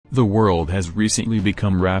The world has recently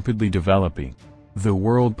become rapidly developing. The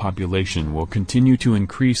world population will continue to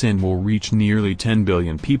increase and will reach nearly 10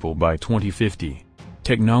 billion people by 2050.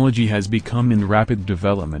 Technology has become in rapid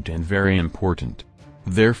development and very important.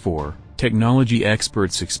 Therefore, technology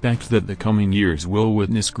experts expect that the coming years will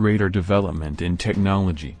witness greater development in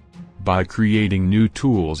technology. By creating new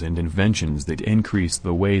tools and inventions that increase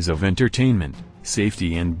the ways of entertainment,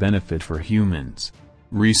 safety and benefit for humans.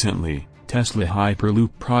 Recently, Tesla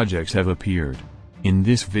Hyperloop projects have appeared. In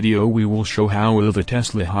this video we will show how will the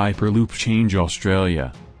Tesla Hyperloop change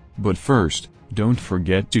Australia. But first, don't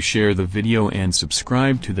forget to share the video and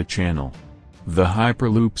subscribe to the channel. The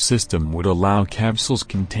Hyperloop system would allow capsules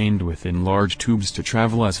contained within large tubes to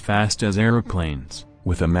travel as fast as aeroplanes,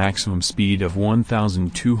 with a maximum speed of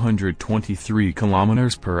 1,223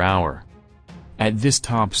 km per hour. At this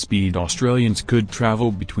top speed Australians could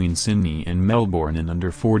travel between Sydney and Melbourne in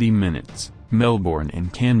under 40 minutes, Melbourne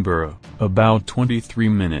and Canberra, about 23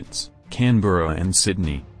 minutes, Canberra and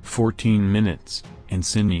Sydney, 14 minutes, and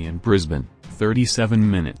Sydney and Brisbane, 37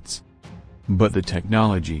 minutes. But the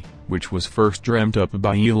technology, which was first dreamt up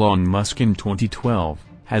by Elon Musk in 2012,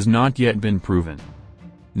 has not yet been proven.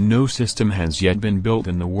 No system has yet been built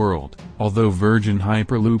in the world, although Virgin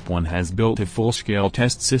Hyperloop One has built a full-scale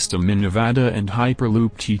test system in Nevada and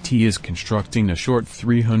Hyperloop TT is constructing a short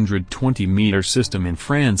 320-meter system in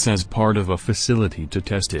France as part of a facility to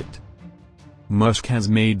test it. Musk has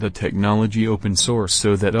made the technology open source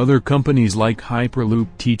so that other companies like Hyperloop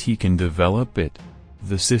TT can develop it.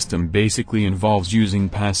 The system basically involves using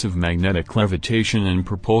passive magnetic levitation and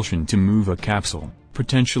propulsion to move a capsule,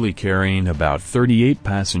 potentially carrying about 38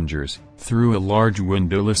 passengers, through a large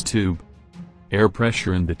windowless tube. Air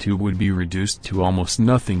pressure in the tube would be reduced to almost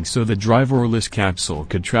nothing so the driverless capsule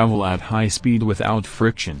could travel at high speed without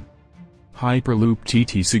friction. Hyperloop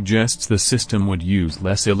TT suggests the system would use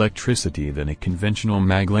less electricity than a conventional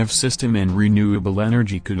maglev system and renewable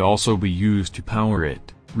energy could also be used to power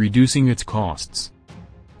it, reducing its costs.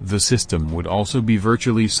 The system would also be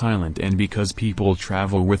virtually silent and because people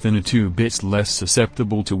travel within a tube it's less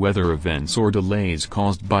susceptible to weather events or delays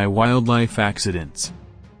caused by wildlife accidents.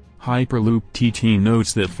 Hyperloop TT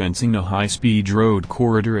notes that fencing a high-speed road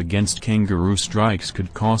corridor against kangaroo strikes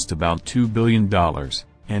could cost about $2 billion,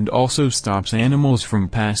 and also stops animals from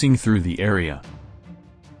passing through the area.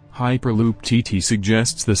 Hyperloop TT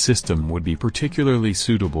suggests the system would be particularly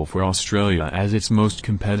suitable for Australia as it's most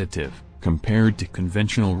competitive, compared to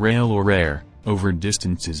conventional rail or air, over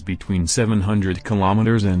distances between 700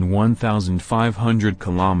 km and 1,500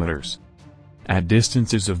 km. At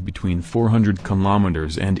distances of between 400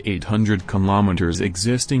 km and 800 km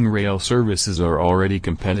existing rail services are already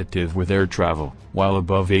competitive with air travel, while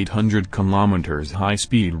above 800 km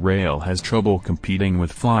high-speed rail has trouble competing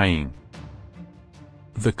with flying.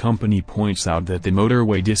 The company points out that the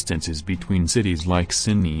motorway distances between cities like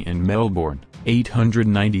Sydney and Melbourne,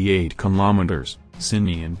 898 km,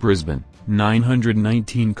 Sydney and Brisbane,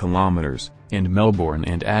 919 km, and Melbourne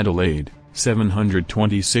and Adelaide,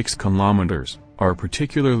 726 km, are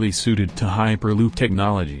particularly suited to Hyperloop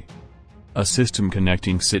technology. A system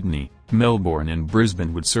connecting Sydney, Melbourne and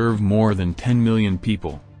Brisbane would serve more than 10 million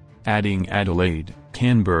people. Adding Adelaide,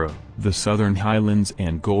 Canberra, the Southern Highlands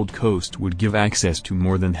and Gold Coast would give access to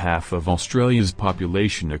more than half of Australia's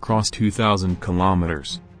population across 2,000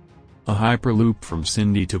 km. A Hyperloop from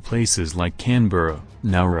Sydney to places like Canberra,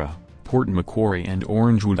 Nowra, Port Macquarie and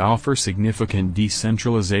Orange would offer significant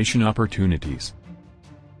decentralization opportunities.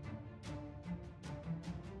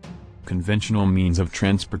 Conventional means of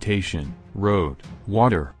transportation, road,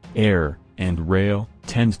 water, air, and rail,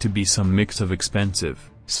 tend to be some mix of expensive,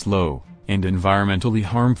 slow, and environmentally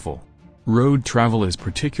harmful. Road travel is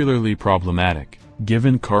particularly problematic,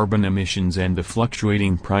 given carbon emissions and the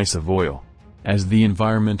fluctuating price of oil. As the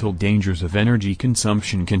environmental dangers of energy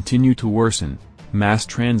consumption continue to worsen, mass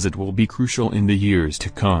transit will be crucial in the years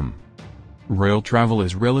to come. Rail travel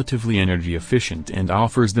is relatively energy efficient and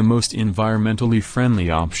offers the most environmentally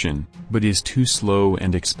friendly option, but is too slow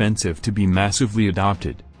and expensive to be massively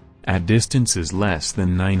adopted. At distances less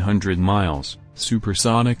than 900 miles,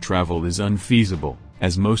 supersonic travel is unfeasible,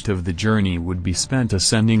 as most of the journey would be spent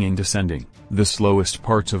ascending and descending, the slowest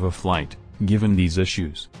parts of a flight. Given these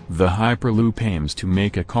issues, the Hyperloop aims to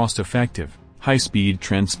make a cost-effective, high-speed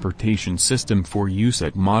transportation system for use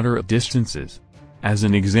at moderate distances. As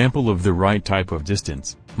an example of the right type of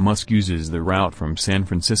distance, Musk uses the route from San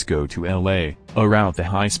Francisco to LA, a route the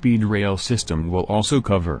high-speed rail system will also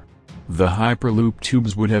cover. The Hyperloop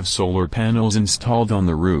tubes would have solar panels installed on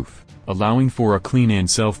the roof, allowing for a clean and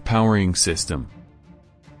self-powering system.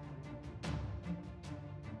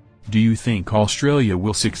 Do you think Australia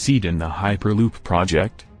will succeed in the Hyperloop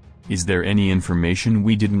project? Is there any information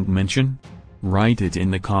we didn't mention? Write it in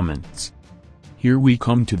the comments. Here we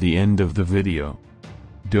come to the end of the video.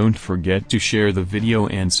 Don't forget to share the video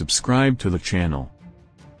and subscribe to the channel.